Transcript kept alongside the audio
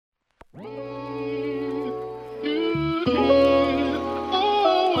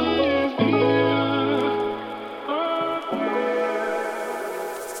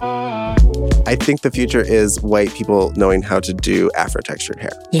I think the future is white people knowing how to do Afro-textured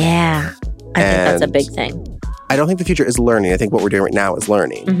hair. Yeah. I think that's a big thing. I don't think the future is learning. I think what we're doing right now is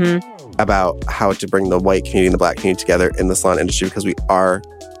learning about how to bring the white community and the black community together in the salon industry because we are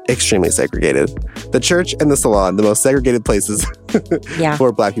extremely segregated. The church and the salon, the most segregated places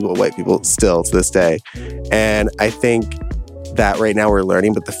for black people and white people still to this day. And I think that right now we're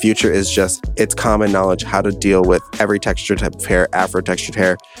learning, but the future is just, it's common knowledge how to deal with every texture type of hair, Afro-textured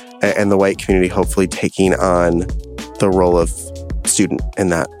hair, and the white community hopefully taking on the role of student in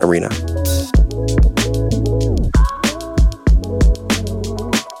that arena.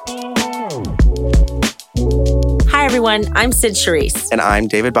 Hi, everyone. I'm Sid Charisse. And I'm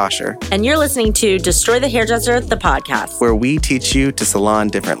David Bosher. And you're listening to Destroy the Hairdresser, the podcast, where we teach you to salon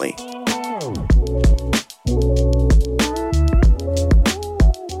differently.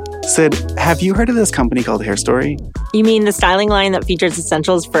 Sid, have you heard of this company called Hair Story? You mean the styling line that features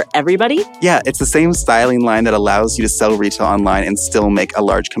essentials for everybody? Yeah, it's the same styling line that allows you to sell retail online and still make a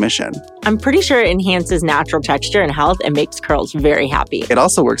large commission. I'm pretty sure it enhances natural texture and health and makes curls very happy. It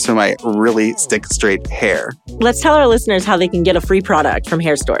also works for my really stick-straight hair. Let's tell our listeners how they can get a free product from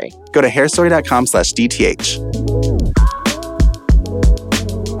Hair Story. Go to hairstory.com/DTH.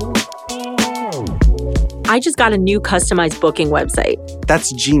 I just got a new customized booking website.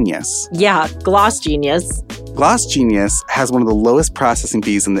 That's genius. Yeah, Gloss Genius. Gloss Genius has one of the lowest processing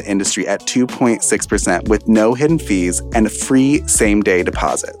fees in the industry at 2.6% with no hidden fees and free same-day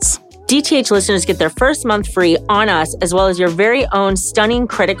deposits. DTH listeners get their first month free on us, as well as your very own stunning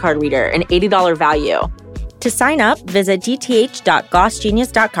credit card reader, an $80 value. To sign up, visit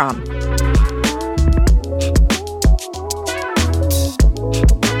dth.glossgenius.com.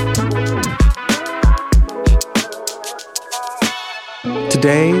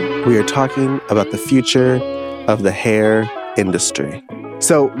 Today, we are talking about the future of the hair industry.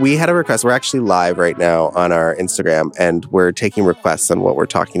 So we had a request. We're actually live right now on our Instagram, and we're taking requests on what we're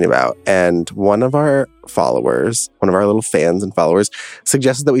talking about. And one of our followers, one of our little fans and followers,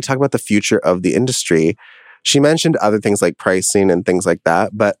 suggested that we talk about the future of the industry. She mentioned other things like pricing and things like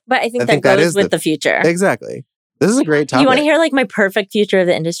that, but I think that goes with the future. Exactly. This is a great topic. You want to hear like my perfect future of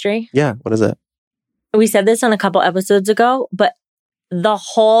the industry? Yeah. What is it? We said this on a couple episodes ago, but the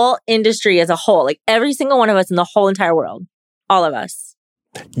whole industry as a whole, like every single one of us in the whole entire world, all of us.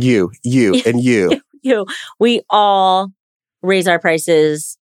 You, and you. We all raise our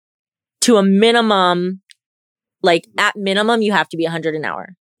prices to a minimum. Like at minimum, you have to be $100 an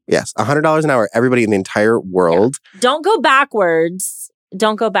hour. Yes, $100 an hour, everybody in the entire world. Yeah. Don't go backwards,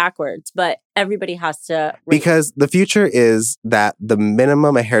 but everybody has to. Because the future is that the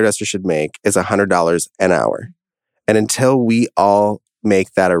minimum a hairdresser should make is $100 an hour. And until we all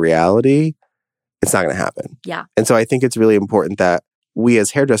make that a reality, it's not going to happen. Yeah. And so I think it's really important that we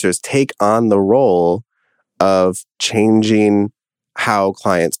as hairdressers take on the role of changing how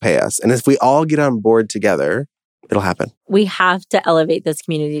clients pay us. And if we all get on board together, it'll happen. We have to elevate this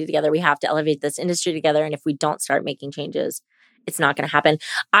community together. We have to elevate this industry together. And if we don't start making changes, it's not going to happen.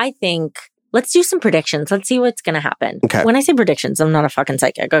 I think let's do some predictions. Let's see what's going to happen. Okay. When I say predictions, I'm not a fucking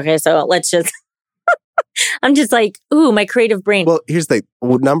psychic. Okay. So let's just... I'm just like, ooh, my creative brain. Well, here's the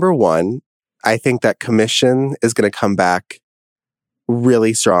thing. Number one, I think that commission is going to come back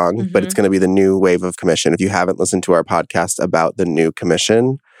really strong, but it's going to be the new wave of commission. If you haven't listened to our podcast about the new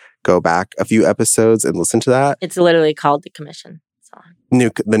commission, go back a few episodes and listen to that. It's literally called the Commission Salon.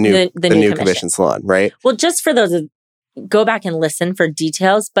 The new commission salon, right? Well, just for those, go back and listen for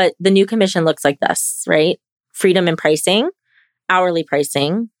details, but the new commission looks like this, right? Freedom in pricing, hourly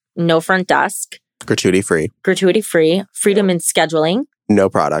pricing, no front desk. Gratuity free, freedom in scheduling. No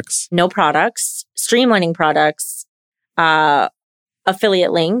products, streamlining products,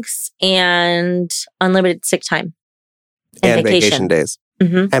 affiliate links, and unlimited sick time. And vacation days.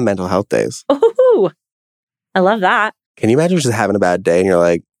 And mental health days. Ooh, I love that. Can you imagine just having a bad day and you're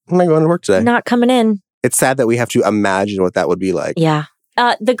like, I'm not going to work today? Not coming in. It's sad that we have to imagine what that would be like. Yeah.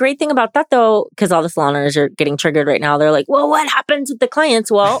 The great thing about that though, because all the salon owners are getting triggered right now, they're like, well, what happens with the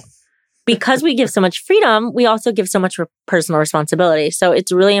clients? Well, because we give so much freedom, we also give so much personal responsibility. So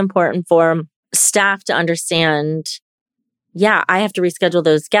it's really important for staff to understand, yeah, I have to reschedule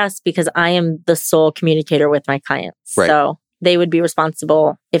those guests because I am the sole communicator with my clients. Right. So they would be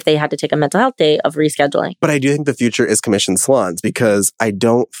responsible if they had to take a mental health day of rescheduling. But I do think the future is commission salons because I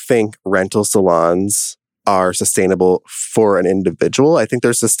don't think rental salons are sustainable for an individual. I think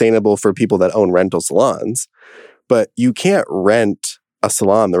they're sustainable for people that own rental salons, but you can't rent a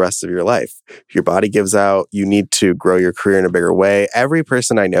salon the rest of your life. Your body gives out. You need to grow your career in a bigger way. Every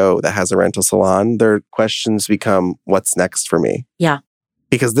person I know that has a rental salon, their questions become, what's next for me? Yeah.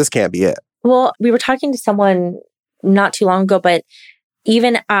 Because this can't be it. Well, we were talking to someone not too long ago, but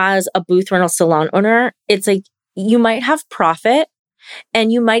even as a booth rental salon owner, it's like you might have profit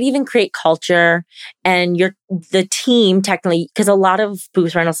and you might even create culture and the team technically, because a lot of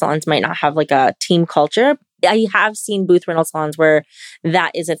booth rental salons might not have like a team culture. I have seen booth rental salons where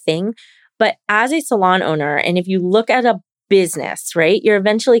that is a thing. But as a salon owner, and if you look at a business, right, you're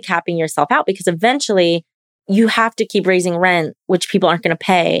eventually capping yourself out because eventually you have to keep raising rent, which people aren't going to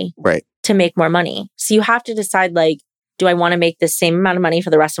pay to make more money. So you have to decide, like, do I want to make the same amount of money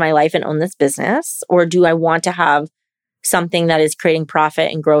for the rest of my life and own this business? Or do I want to have something that is creating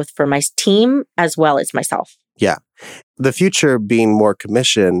profit and growth for my team as well as myself? Yeah. The future being more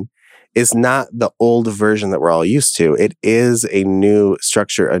commission is not the old version that we're all used to. It is a new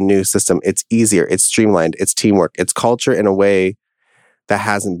structure, a new system. It's easier, it's streamlined, it's teamwork, it's culture in a way that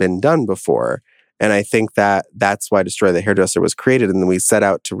hasn't been done before. And I think that that's why Destroy the Hairdresser was created. And then we set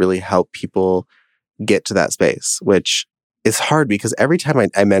out to really help people get to that space, which is hard because every time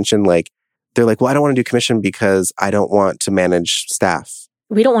I mention, like, they're like, well, I don't want to do commission because I don't want to manage staff.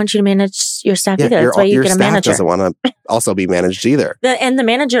 We don't want you to manage your staff either. That's why you get a manager. Your staff doesn't want to also be managed either. And the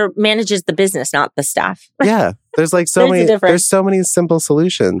manager manages the business, not the staff. Yeah. There's like there's so many simple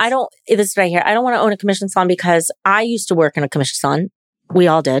solutions. This is right here. I don't want to own a commission salon because I used to work in a commission salon. We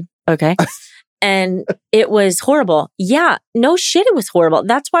all did. Okay. And it was horrible. Yeah. No shit. It was horrible.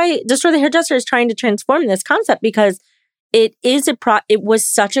 That's why Destroy the Hairdresser is trying to transform this concept because it was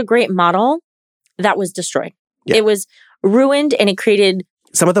such a great model that was destroyed. Yeah. It was ruined and it created...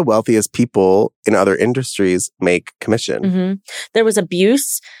 Some of the wealthiest people in other industries make commission. Mm-hmm. There was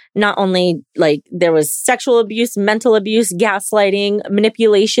abuse, not only like there was sexual abuse, mental abuse, gaslighting,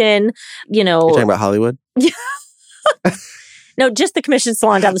 manipulation, You're talking about Hollywood? No, just the commission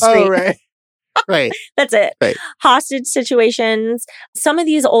salon down the street. Oh, right. Right. That's it. Right. Hostage situations. Some of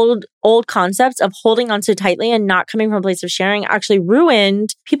these old concepts of holding on so tightly and not coming from a place of sharing actually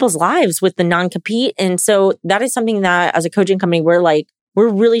ruined people's lives with the non-compete. And so that is something that as a coaching company, we're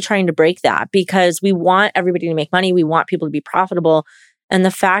really trying to break that because we want everybody to make money. We want people to be profitable. And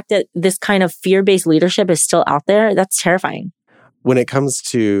the fact that this kind of fear-based leadership is still out there, that's terrifying. When it comes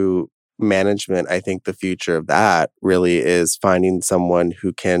to management, I think the future of that really is finding someone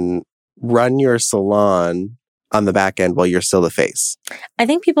who can run your salon on the back end while you're still the face. I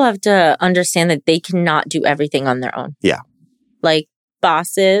think people have to understand that they cannot do everything on their own. Yeah. Like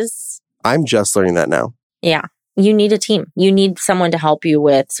bosses. I'm just learning that now. Yeah. You need a team. You need someone to help you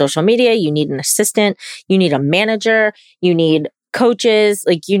with social media. You need an assistant. You need a manager. You need coaches.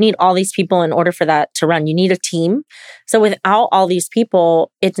 Like you need all these people in order for that to run. You need a team. So without all these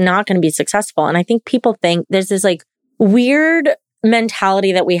people, it's not going to be successful. And I think people think there's this like weird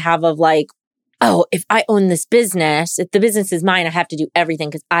mentality that we have of like, oh, if I own this business, if the business is mine, I have to do everything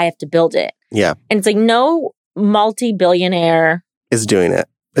because I have to build it. Yeah. And it's like no multi-billionaire is doing it.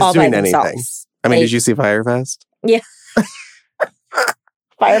 It's doing anything. I mean, did you see Fyre Fest? Yeah.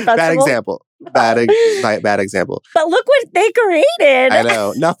 Fyre Festival? Bad example. Bad example. But look what they created. I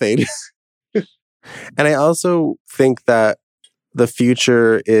know. Nothing. And I also think that the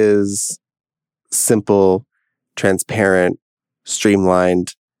future is simple, transparent,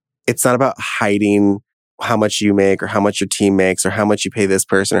 streamlined. It's not about hiding how much you make or how much your team makes or how much you pay this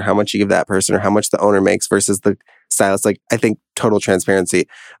person or how much you give that person or how much the owner makes versus the stylist. Like, I think total transparency.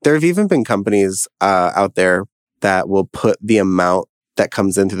 There have even been companies out there that will put the amount that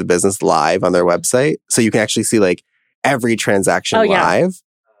comes into the business live on their website. So you can actually see like every transaction live.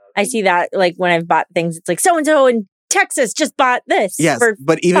 I see that like when I've bought things, it's like so-and-so in Texas just bought this for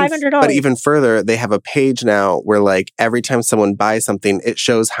 $500. But even further, they have a page now where like every time someone buys something, it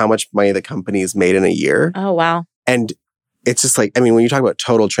shows how much money the company's made in a year. Oh, wow. And it's just like, I mean, when you talk about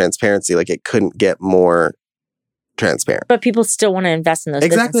total transparency, like it couldn't get more transparent. But people still want to invest in those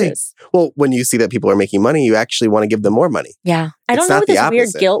businesses. Well, when you see that people are making money, you actually want to give them more money. Yeah. I don't know this weird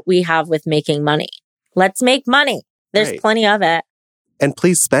guilt we have with making money. Let's make money. There's plenty of it. And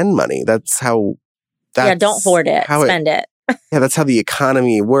please spend money. Don't hoard it. Spend it. Yeah, that's how the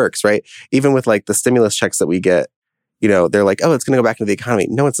economy works, right? Even with like the stimulus checks that we get, they're like, oh, it's going to go back into the economy.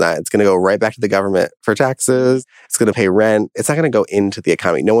 No, it's not. It's going to go right back to the government for taxes. It's going to pay rent. It's not going to go into the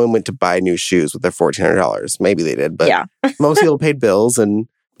economy. No one went to buy new shoes with their $1,400. Maybe they did, but most people paid bills. And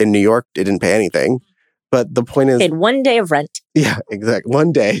in New York, it didn't pay anything. But the point is... Paid 1 day of rent. Yeah, exactly.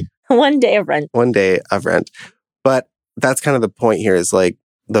 1 day. 1 day of rent. 1 day of rent. But that's kind of the point here is like,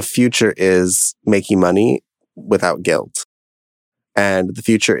 the future is making money without guilt. And the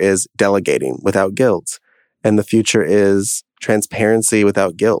future is delegating without guilt. And the future is transparency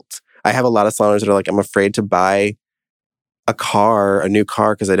without guilt. I have a lot of saloners that are like, I'm afraid to buy a new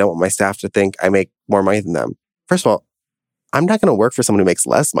car, because I don't want my staff to think I make more money than them. First of all, I'm not going to work for someone who makes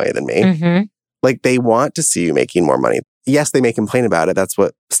less money than me. Mm-hmm. Like, they want to see you making more money. Yes, they may complain about it. That's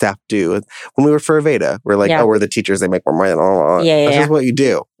what staff do. When we were for Aveda, we're like, oh, we're the teachers. They make more money. That's just what you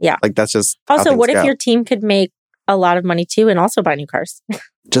do. Yeah. Like, that's just also, what if your team could make a lot of money too and also buy new cars?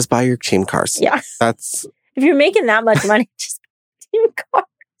 Just buy your team cars. Yeah. That's... If you're making that much money, just team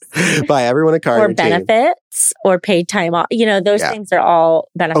cars. Buy everyone a car. Or benefits or paid time off. Those things are all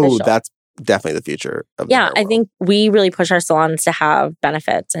beneficial. Oh, that's definitely the future of the I think we really push our salons to have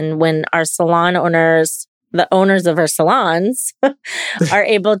benefits. And when our salon owners, the owners of our salons, are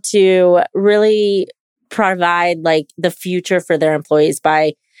able to really provide like the future for their employees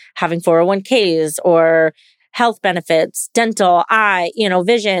by having 401ks or health benefits, dental, eye,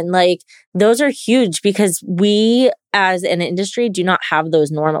 vision, like those are huge because we as an industry do not have those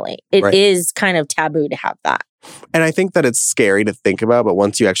normally. It is kind of taboo to have that. And I think that it's scary to think about, but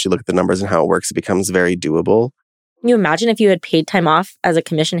once you actually look at the numbers and how it works, it becomes very doable. Can you imagine if you had paid time off as a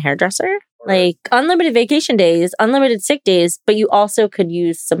commissioned hairdresser? Like unlimited vacation days, unlimited sick days, but you also could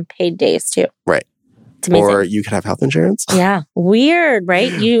use some paid days too. Right. Or you could have health insurance. Yeah. Weird,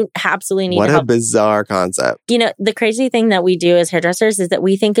 right? You absolutely need What a bizarre concept. The crazy thing that we do as hairdressers is that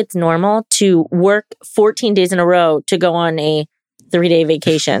we think it's normal to work 14 days in a row to go on a 3-day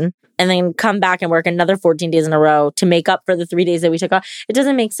vacation and then come back and work another 14 days in a row to make up for the 3 days that we took off. It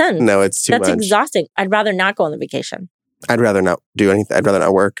doesn't make sense. No, it's too much. That's exhausting. I'd rather not go on the vacation. I'd rather not do anything. I'd rather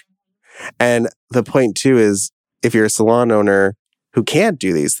not work. And the point too is if you're a salon owner who can't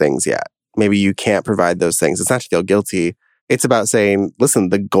do these things yet, maybe you can't provide those things. It's not to feel guilty. It's about saying, listen,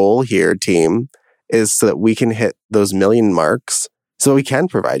 the goal here, team, is so that we can hit those million marks so we can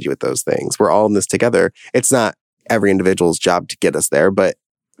provide you with those things. We're all in this together. It's not every individual's job to get us there, but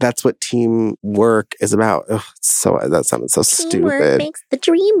that's what teamwork is about. Ugh, that sounded so Teamwork stupid. Makes the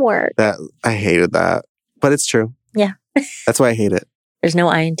dream work. I hated that, but it's true. Yeah. That's why I hate it. There's no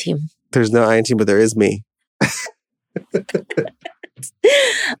I in team. There's no I in team, but there is me.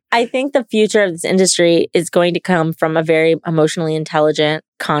 I think the future of this industry is going to come from a very emotionally intelligent,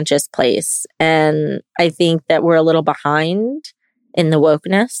 conscious place. And I think that we're a little behind in the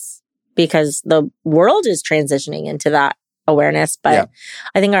wokeness because the world is transitioning into that awareness. But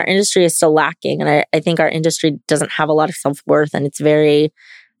I think our industry is still lacking. And I think our industry doesn't have a lot of self-worth and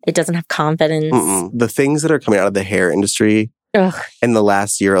it doesn't have confidence. The things that are coming out of the hair industry in the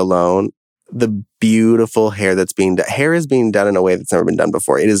last year alone, the beautiful hair that's being done. Hair is being done in a way that's never been done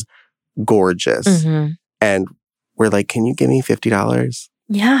before. It is gorgeous. Mm-hmm. And we're like, can you give me $50?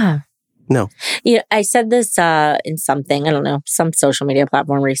 Yeah. No. I said this in something, I don't know, some social media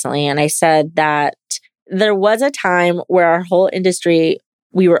platform recently. And I said that there was a time where our whole industry,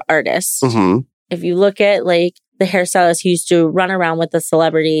 we were artists. Mm-hmm. If you look at like the hairstylists who used to run around with the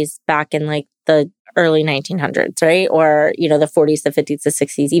celebrities back in like the early 1900s, right? Or, the 40s, the 50s, the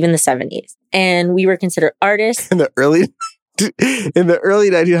 60s, even the 70s. And we were considered artists. In the early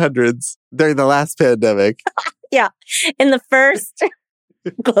 1900s, during the last pandemic. Yeah. In the first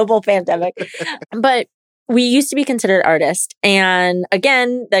global pandemic. But we used to be considered artists. And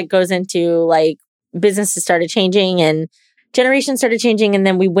again, that goes into like businesses started changing and generations started changing, and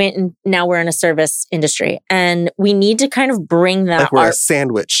then we went and now we're in a service industry. And we need to kind of bring that like we're a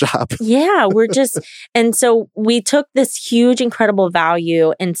sandwich shop. Yeah, we're just... And so we took this huge, incredible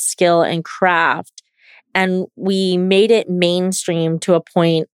value and skill and craft, and we made it mainstream to a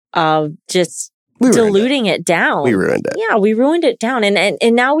point of just diluting it down. We ruined it. Yeah, we ruined it down.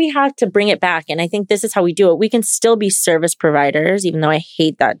 And now we have to bring it back. And I think this is how we do it. We can still be service providers, even though I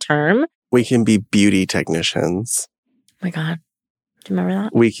hate that term. We can be beauty technicians. Oh my God. Do you remember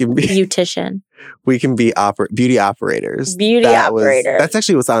that? We can be... Beautician. We can be beauty operators. Beauty operator. That's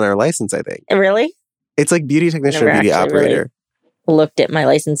actually what's on our license, I think. Really? It's like beauty technician or beauty operator. Really looked at my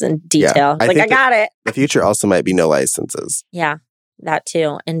license in detail. Yeah, I got it. The future also might be no licenses. Yeah, that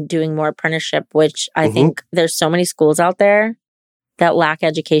too. And doing more apprenticeship, which I think there's so many schools out there that lack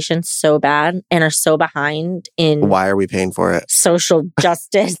education so bad and are so behind in... Why are we paying for it? Social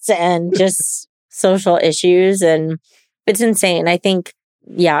justice and just social issues. And it's insane. I think,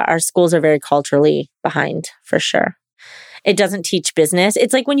 our schools are very culturally behind for sure. It doesn't teach business.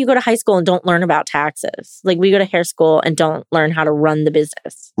 It's like when you go to high school and don't learn about taxes. Like we go to hair school and don't learn how to run the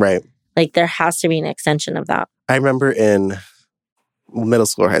business. Right. Like there has to be an extension of that. I remember in middle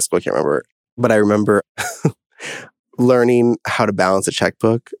school or high school, I can't remember, but I remember learning how to balance a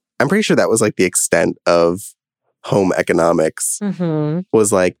checkbook. I'm pretty sure that was like the extent of home economics.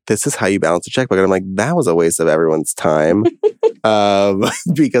 Was like, this is how you balance a checkbook. And I'm like, that was a waste of everyone's time.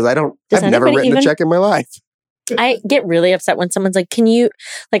 Because I've never written a check in my life. I get really upset when someone's like,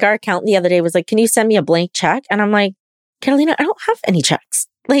 our accountant the other day was like, can you send me a blank check? And I'm like, Catalina, I don't have any checks.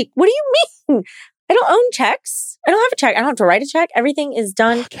 Like, what do you mean? I don't own checks. I don't have a check. I don't have to write a check. Everything is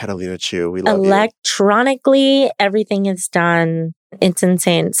done. Catalina Chu, we love electronically. Everything is done. It's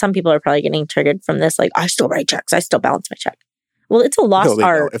insane. Some people are probably getting triggered from this. Like, I still write checks. I still balance my check. Well, it's a lost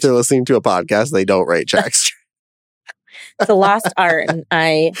art. Don't. If they're listening to a podcast, they don't write checks. It's a lost art, and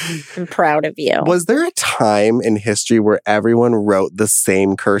I am proud of you. Was there a time in history where everyone wrote the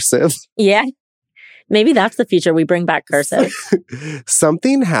same cursive? Yeah. Maybe that's the future. We bring back cursive.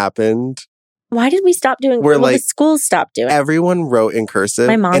 Something happened. Why did we stop doing? Where the schools stopped doing. Everyone wrote in cursive.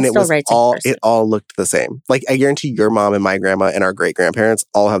 My mom and still writes in cursive. It all looked the same. Like, I guarantee your mom and my grandma and our great grandparents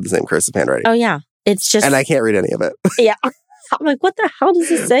all have the same cursive handwriting. Oh yeah, it's just. And I can't read any of it. Yeah. I'm like, what the hell does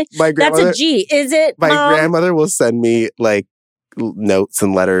it say? That's a G. Is it? My Mom? grandmother will send me like notes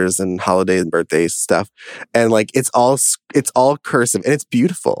and letters and holiday and birthday stuff, and like it's all cursive and it's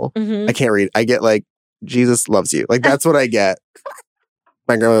beautiful. Mm-hmm. I can't read. I get like, Jesus loves you. Like, that's what I get.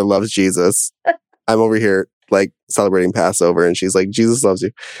 My grandmother loves Jesus. I'm over here like celebrating Passover, and she's like, Jesus loves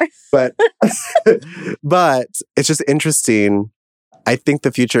you. But but it's just interesting. I think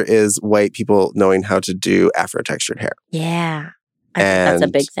the future is white people knowing how to do Afro-textured hair. Yeah. I think that's a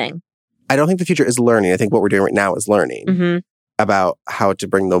big thing. I don't think the future is learning. I think what we're doing right now is learning about how to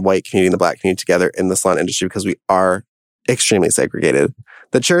bring the white community and the black community together in the salon industry, because we are extremely segregated.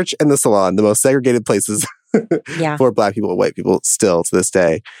 The church and the salon, the most segregated places for black people and white people still to this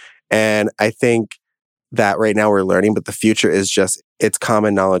day. And I think that right now we're learning, but the future is just, it's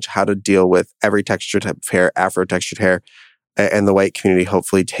common knowledge how to deal with every texture type of hair, Afro-textured hair, and the white community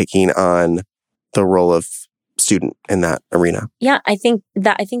hopefully taking on the role of student in that arena. Yeah, I think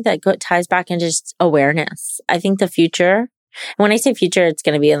that ties back into just awareness. I think the future, when I say future, it's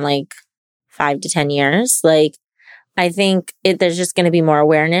going to be in like 5 to 10 years. Like, I think there's just going to be more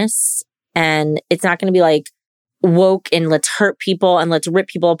awareness, and it's not going to be like woke and let's hurt people and let's rip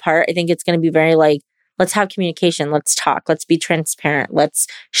people apart. I think it's going to be very like, let's have communication. Let's talk. Let's be transparent. Let's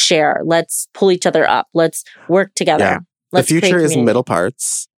share. Let's pull each other up. Let's work together. Yeah. The future is middle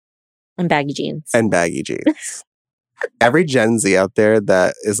parts. And baggy jeans. Every Gen Z out there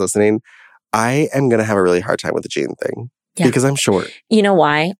that is listening, I am going to have a really hard time with the jean thing because I'm short. You know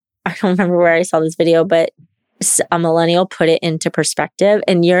why? I don't remember where I saw this video, but a millennial put it into perspective.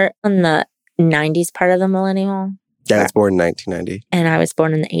 And you're on the 90s part of the millennial. Yeah, I was born in 1990. And I was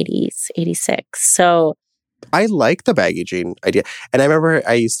born in the 80s, 86. So I like the baggy jean idea. And I remember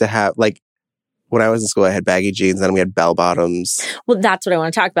I used to have like, when I was in school, I had baggy jeans, and then we had bell bottoms. Well, that's what I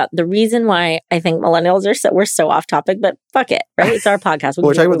want to talk about. The reason why I think millennials we're so off topic, but fuck it, right? It's our podcast.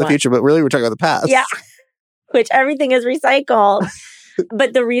 We're talking about the future, but really we're talking about the past. Yeah, which everything is recycled.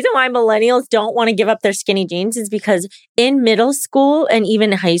 But the reason why millennials don't want to give up their skinny jeans is because in middle school and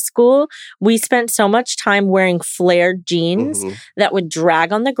even high school, we spent so much time wearing flared jeans that would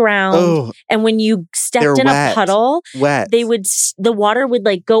drag on the ground. Oh, and when you stepped in a puddle, the water would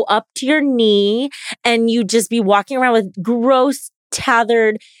like go up to your knee, and you'd just be walking around with gross,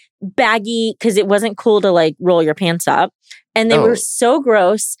 tethered, baggy, because it wasn't cool to like roll your pants up. And they were so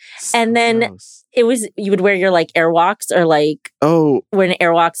gross. And then it was, you would wear your like Airwalks, or like, when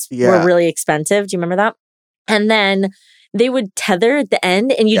Airwalks were really expensive. Do you remember that? And then they would tether at the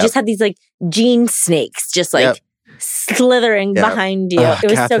end, and you just had these like jean snakes just like slithering behind you. It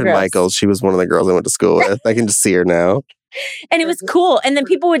was Catherine so gross. Michaels, she was one of the girls I went to school with. I can just see her now. And it was cool. And then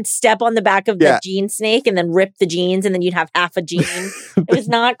people would step on the back of the jean snake and then rip the jeans, and then you'd have half a jean. It was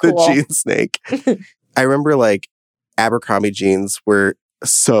not cool. The jean snake. I remember like Abercrombie jeans were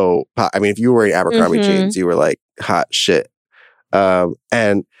so hot. I mean, if you were wearing Abercrombie jeans, you were like hot shit.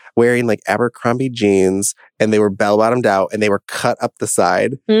 And wearing like Abercrombie jeans, and they were bell bottomed out, and they were cut up the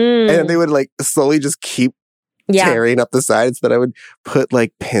side, and they would like slowly just keep tearing up the sides. That I would put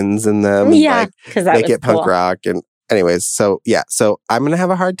like pins in them, because make it punk rock. And anyways, so I'm gonna have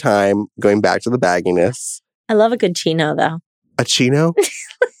a hard time going back to the bagginess. I love a good chino though. A chino?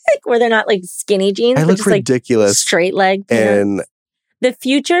 Like where they're not like skinny jeans, I but look just ridiculous. Like straight leg pants. And the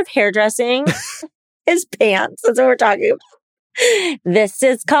future of hairdressing is pants. That's what we're talking about. This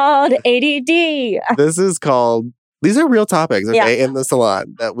is called ADD. These are real topics, okay, in the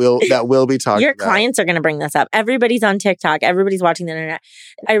salon that will be talking Your about. clients are going to bring this up. Everybody's on TikTok. Everybody's watching the internet.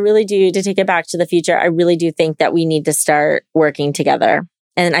 I really do, to take it back to the future, I really do think that we need to start working together.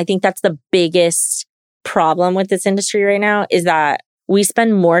 And I think that's the biggest problem with this industry right now, is that we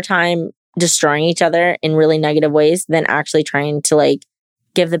spend more time destroying each other in really negative ways than actually trying to like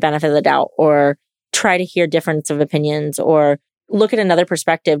give the benefit of the doubt, or try to hear difference of opinions, or look at another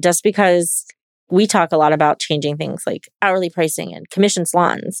perspective. Just because we talk a lot about changing things like hourly pricing and commission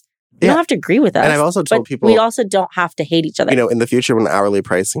salons. You Yeah. don't have to agree with us. And I've also told but people, we also don't have to hate each other. you know, in the future when hourly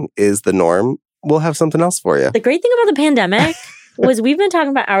pricing is the norm, we'll have something else for you. The great thing about the pandemic was we've been talking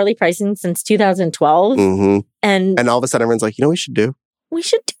about hourly pricing since 2012. Mm-hmm. And all of a sudden everyone's like, you know what we should do? we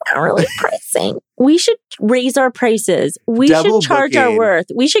should do hourly pricing. We should raise our prices. We Double should charge our booking. worth.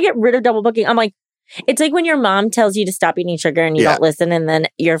 We should get rid of double booking. I'm like, it's like when your mom tells you to stop eating sugar and you Yeah. don't listen, and then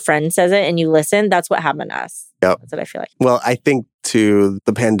your friend says it and you listen. That's what happened to us. Yep. That's what I feel like. Well, I think too,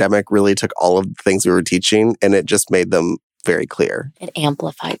 the pandemic really took all of the things we were teaching and it just made them very clear. It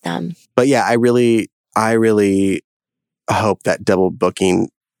amplified them. But yeah, I really hope that double booking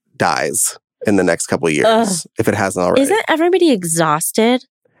dies in the next couple of years, Ugh. if it hasn't already. Isn't everybody exhausted?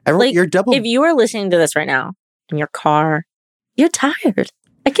 like, you're double. If you are listening to this right now in your car, you're tired.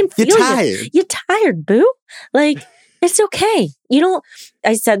 I can feel You're you. tired. You're tired, boo. Like, it's okay.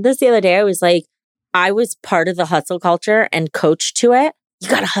 I said this the other day. I was like, I was part of the hustle culture and coached to it. You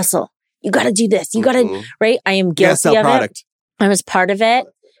got to hustle. You got to do this. You got to, Mhm. right? I am You gotta guilty sell of product. it. I was part of it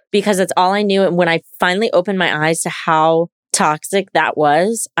because it's all I knew. And when I finally opened my eyes to how toxic that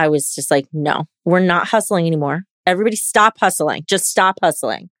was, I was just like, no, we're not hustling anymore. Everybody stop hustling. Just stop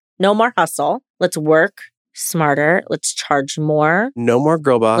hustling. No more hustle. Let's work smarter. Let's charge more. No more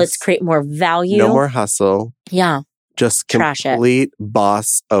girl boss. Let's create more value. No more hustle. Yeah. Just Trash it. complete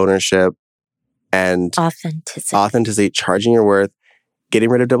boss ownership and Authenticity. authenticity, charging your worth, getting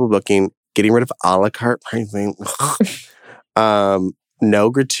rid of double booking, getting rid of a la carte pricing. No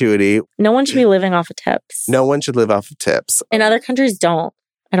gratuity. No one should be living off of tips. No one should live off of tips. And other countries don't.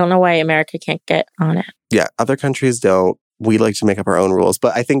 I don't know why America can't get on it. Yeah, other countries don't. We like to make up our own rules.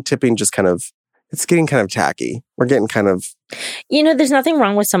 But I think tipping just it's getting kind of tacky. We're getting kind of... There's nothing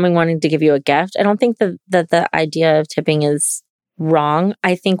wrong with someone wanting to give you a gift. I don't think that the idea of tipping is wrong.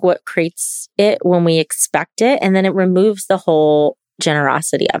 I think what creates it when we expect it, and then it removes the whole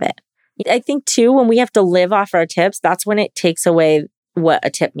generosity of it. I think too, when we have to live off our tips, that's when it takes away what a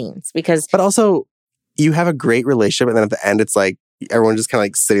tip means. Because But also, you have a great relationship, and then at the end, it's like, everyone just kind of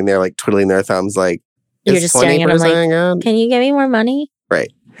like sitting there, like twiddling their thumbs, like, you're is just staring at them 20% like, good? can you give me more money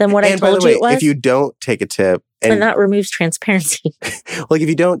Right. than what I And by told the way, you it was? if you don't take a tip, and and that removes transparency. like if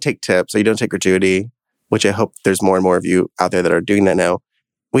you don't take tips or you don't take gratuity, which I hope there's more and more of you out there that are doing that now.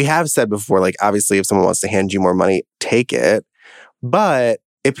 We have said before, like, obviously, if someone wants to hand you more money, take it. But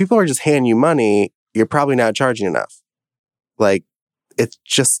if people are just handing you money, you're probably not charging enough. Like, it's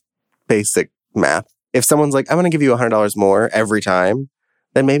just basic math. If someone's like, I'm going to give you $100 more every time,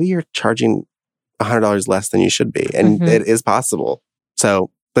 then maybe you're charging $100 less than you should be. And it is possible. So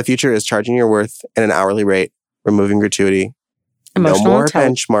the future is charging your worth at an hourly rate, removing gratuity, no more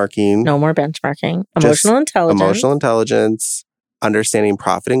benchmarking. No more benchmarking. Just Emotional intelligence. Emotional intelligence, understanding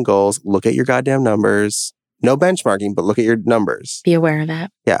profit and goals. Look at your goddamn numbers. No benchmarking, but look at your numbers. Be aware of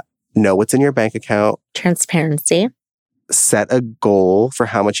that. Yeah. Know what's in your bank account. Transparency. Set a goal for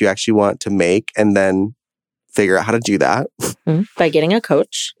how much you actually want to make and then figure out how to do that. By getting a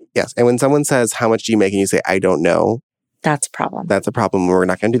coach. Yes. And when someone says, how much do you make? And you say, I don't know. That's a problem. That's a problem. We're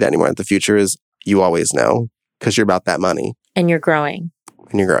not going to do that anymore. The future is you always know because you're about that money And you're growing.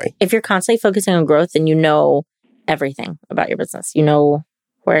 and you're growing. If you're constantly focusing on growth, then you know everything about your business. You know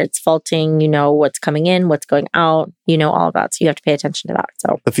where it's faulting. You know what's coming in, what's going out. You know all of that. So you have to pay attention to that.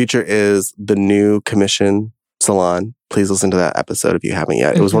 So The future is the new commission salon. Please listen to that episode if you haven't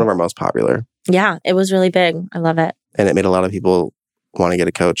yet. It was one of our most popular. yeah, it was really big. I love it. And it made a lot of people want to get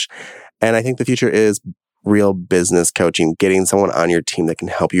a coach. And I think the future is real business coaching, getting someone on your team that can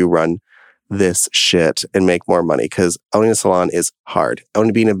help you run this shit and make more money. Because owning a salon is hard.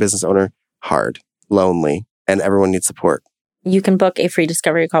 Being a business owner, hard, lonely, and everyone needs support. You can book a free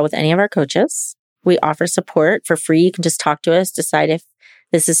discovery call with any of our coaches. We offer support for free. You can just talk to us, decide if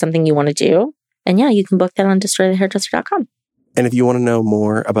this is something you want to do. And yeah, you can book that on destroythehairdresser.com. And if you want to know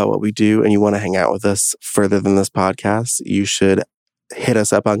more about what we do and you want to hang out with us further than this podcast, you should hit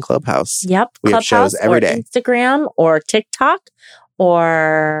us up on Clubhouse. Yep. We have shows every or day. Instagram or TikTok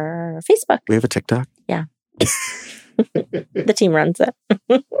or Facebook. We have a TikTok. Yeah. The team runs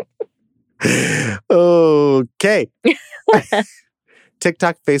it. Okay.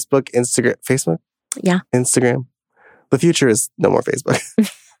 TikTok, Facebook, Instagram. Facebook? Yeah. Instagram. The future is no more Facebook.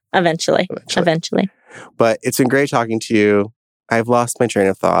 Eventually. But it's been great talking to you. I've lost my train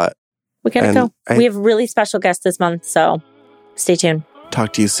of thought. We gotta And go. I- We have really special guests this month, so stay tuned.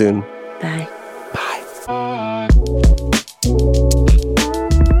 Talk to you soon. Bye. Bye.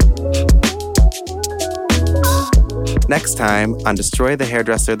 Next time on Destroy the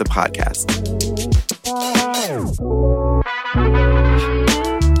Hairdresser, the podcast.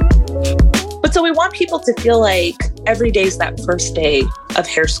 But so we want people to feel like every day is that first day of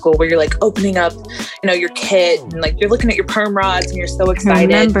hair school where you're like opening up, your kit and like you're looking at your perm rods and you're so excited.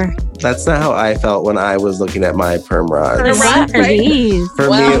 Remember. That's not how I felt when I was looking at my perm rods. Right? For me,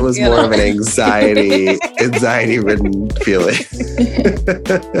 it was more of an anxiety-ridden feeling.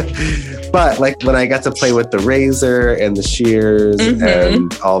 But like when I got to play with the razor and the shears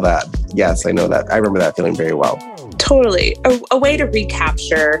and all that, yes, I know that. I remember that feeling very well. Totally. A way to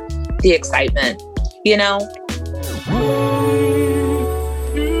recapture the excitement,